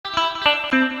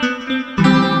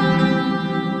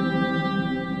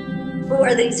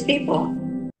are these people?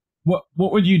 What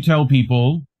would you tell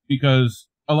people? Because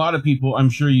a lot of people I'm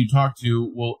sure you talk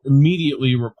to will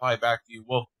immediately reply back to you,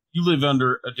 well, you live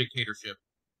under a dictatorship.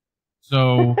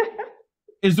 So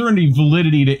is there any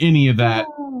validity to any of that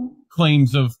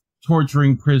claims of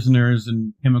torturing prisoners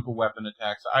and chemical weapon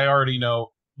attacks? I already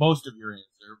know most of your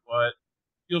answer, but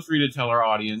feel free to tell our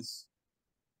audience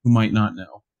who might not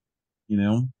know, you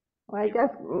know? Well, I guess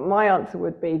my answer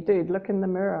would be, dude, look in the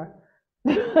mirror.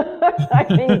 I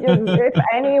think if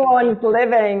anyone's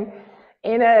living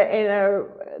in a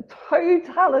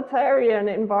totalitarian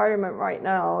environment right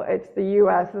now, it's the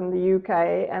US and the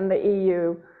UK and the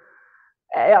EU.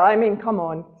 I mean, come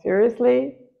on,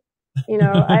 seriously? You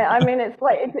know, I mean, it's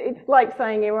like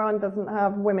saying Iran doesn't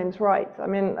have women's rights. I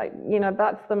mean, like, you know,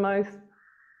 that's the most.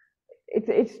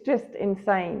 It's just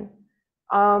insane.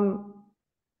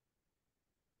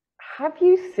 Have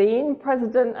you seen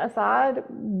President Assad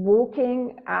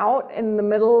walking out in the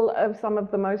middle of some of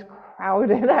the most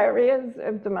crowded areas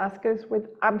of Damascus with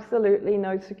absolutely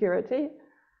no security?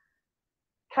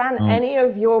 Can any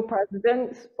of your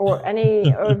presidents or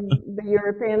any of the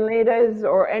European leaders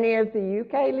or any of the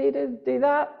UK leaders do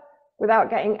that without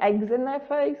getting eggs in their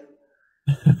face?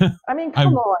 I mean,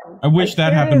 come on. I wish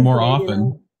that happened more often. You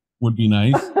know? Would be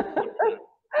nice.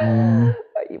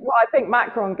 Well, I think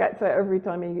Macron gets it every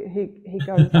time he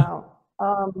goes out.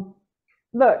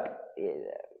 Look,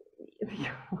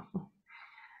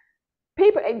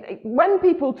 when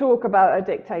people talk about a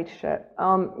dictatorship,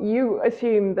 you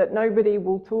assume that nobody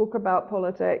will talk about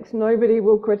politics, nobody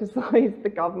will criticize the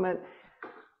government.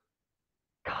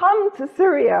 Come to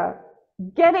Syria,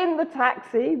 get in the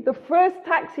taxi. The first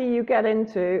taxi you get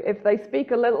into, if they speak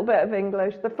a little bit of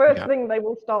English, the first thing they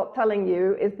will start telling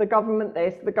you is the government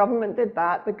this, the government did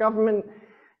that, the government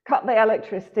cut the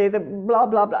electricity, the blah,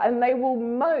 blah, blah. And they will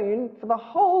moan for the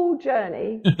whole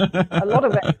journey. A lot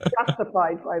of it is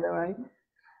justified, by the way.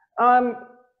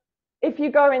 If you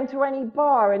go into any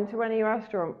bar, into any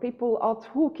restaurant, people are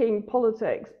talking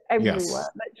politics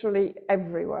everywhere, literally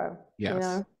everywhere. You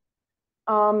know?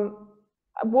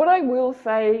 What I will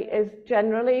say is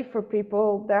generally for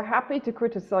people, they're happy to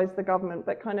criticize the government,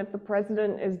 but kind of the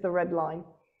president is the red line.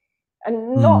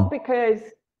 And not because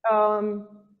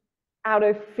out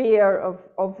of fear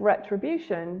of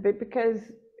retribution, but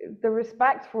because the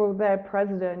respect for their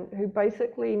president, who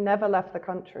basically never left the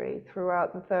country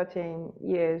throughout the 13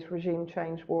 years regime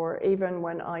change war, even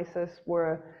when ISIS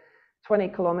were 20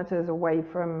 kilometers away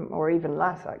from, or even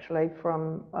less actually,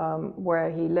 from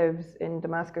where he lives in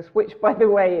Damascus, which, by the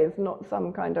way, is not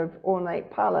some kind of ornate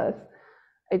palace.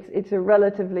 It's a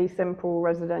relatively simple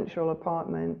residential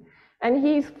apartment. And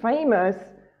he's famous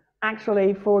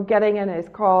actually for getting in his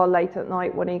car late at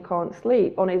night when he can't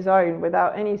sleep on his own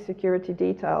without any security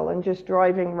detail and just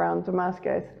driving around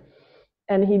Damascus.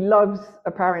 And he loves,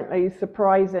 apparently,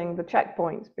 surprising the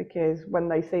checkpoints, because when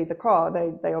they see the car,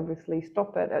 they obviously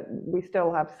stop it. We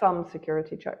still have some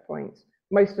security checkpoints.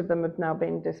 Most of them have now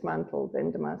been dismantled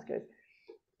in Damascus.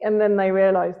 And then they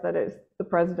realize that it's the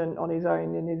president on his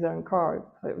own in his own car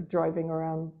driving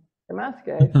around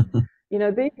Damascus. You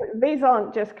know, these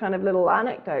aren't just kind of little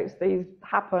anecdotes. These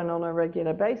happen on a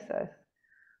regular basis.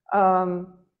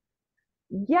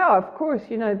 Yeah, of course,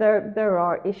 you know, there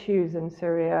are issues in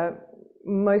Syria,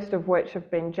 most of which have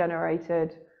been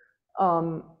generated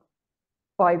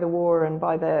by the war and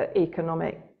by the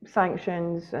economic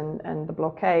sanctions and the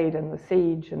blockade and the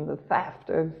siege and the theft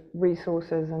of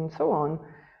resources and so on.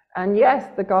 And yes,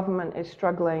 the government is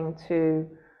struggling to,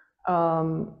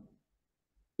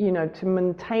 you know, to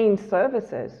maintain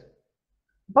services.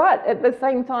 But at the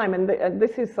same time, and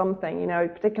this is something, you know,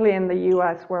 particularly in the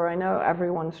US, where I know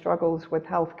everyone struggles with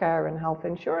healthcare and health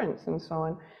insurance and so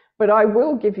on. But I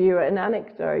will give you an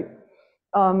anecdote.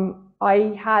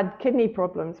 I had kidney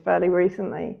problems fairly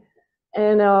recently.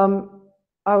 And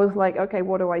I was like, okay,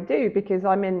 what do I do? Because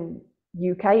I'm in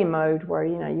UK mode where,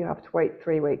 you know, you have to wait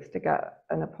 3 weeks to get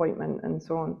an appointment and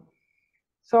so on.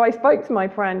 So I spoke to my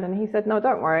friend and he said, no,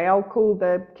 don't worry, I'll call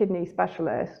the kidney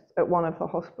specialist at one of the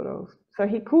hospitals. So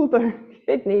he called the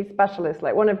kidney specialist,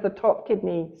 like one of the top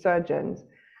kidney surgeons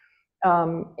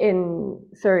in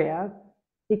Syria.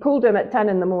 He called him at 10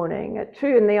 in the morning. At 2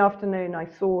 in the afternoon, I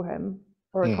saw him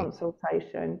for a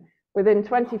consultation. Within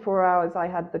 24 hours, I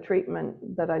had the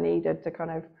treatment that I needed to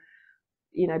kind of,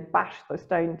 you know, bash the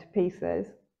stone to pieces.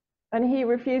 And he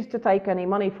refused to take any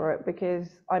money for it because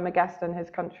I'm a guest in his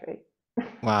country.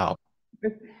 Wow.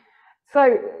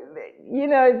 So, you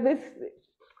know,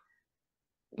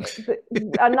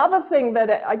 another thing that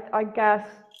I guess,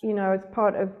 you know, as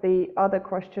part of the other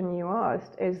question you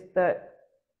asked is that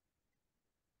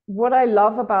what I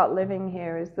love about living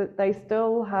here is that they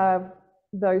still have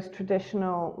those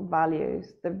traditional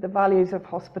values, the values of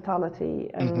hospitality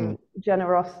and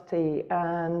generosity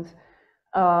and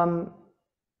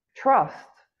trust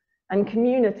and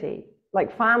community.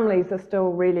 Like families are still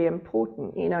really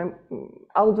important. You know,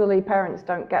 elderly parents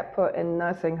don't get put in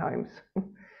nursing homes.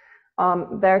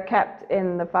 They're kept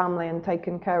in the family and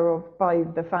taken care of by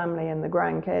the family and the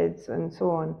grandkids and so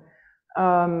on.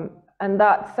 And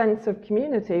that sense of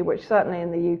community, which certainly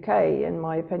in the UK, in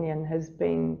my opinion, has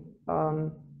been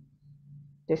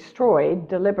destroyed,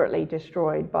 deliberately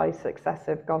destroyed by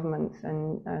successive governments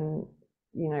and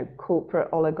you know, corporate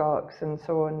oligarchs and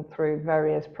so on through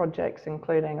various projects,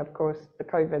 including, of course, the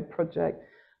COVID project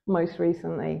most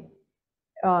recently.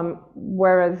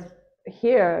 Whereas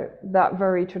here, that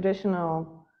very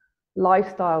traditional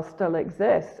lifestyle still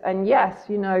exists. And yes,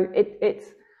 you know, it's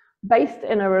based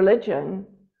in a religion,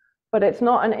 but it's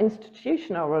not an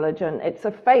institutional religion. It's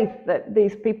a faith that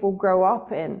these people grow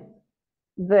up in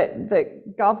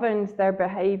that governs their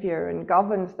behavior and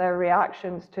governs their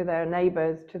reactions to their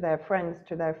neighbors, to their friends,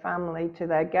 to their family, to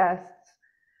their guests.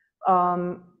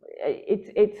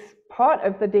 It's part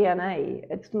of the DNA.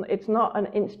 It's not an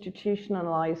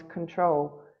institutionalized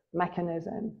control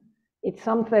mechanism. It's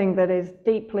something that is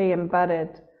deeply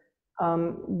embedded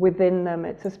within them.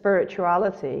 It's a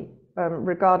spirituality,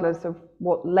 regardless of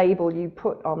what label you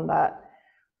put on that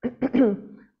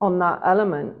on that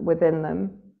element within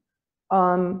them.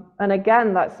 And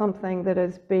again, that's something that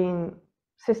has been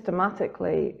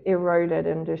systematically eroded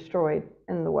and destroyed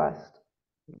in the West,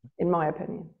 in my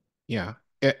opinion. Yeah,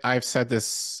 I've said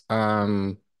this,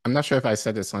 I'm not sure if I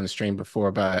said this on the stream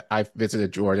before, but I've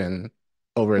visited Jordan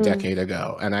over a decade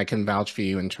ago, and I can vouch for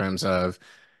you in terms of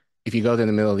if you go to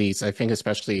the Middle East, I think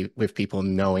especially with people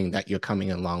knowing that you're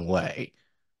coming a long way,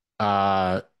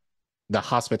 the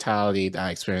hospitality that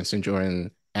I experienced in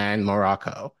Jordan and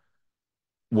Morocco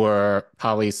were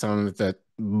probably some of the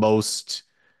most,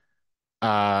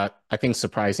 I think,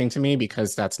 surprising to me,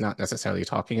 because that's not necessarily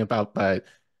talking about, but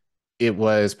it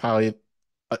was probably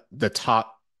the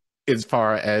top as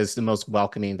far as the most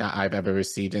welcoming that I've ever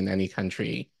received in any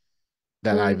country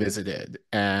that I visited.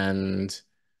 And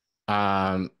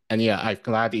yeah, I'm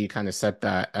glad that you kind of said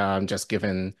that, just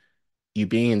given you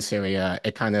being in Syria,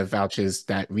 it kind of vouches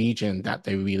that region that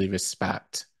they really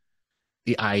respect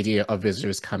the idea of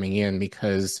visitors coming in,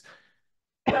 because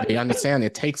they understand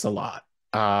it takes a lot,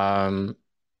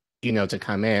 you know, to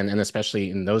come in, and especially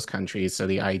in those countries. So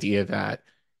the idea that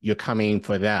you're coming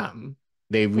for them,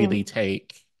 they really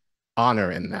take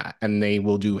honor in that, and they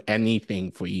will do anything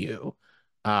for you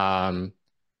to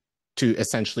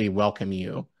essentially welcome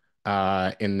you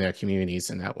in their communities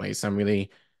in that way. So I'm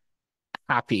really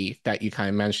happy that you kind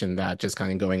of mentioned that, just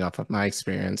kind of going off of my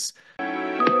experience.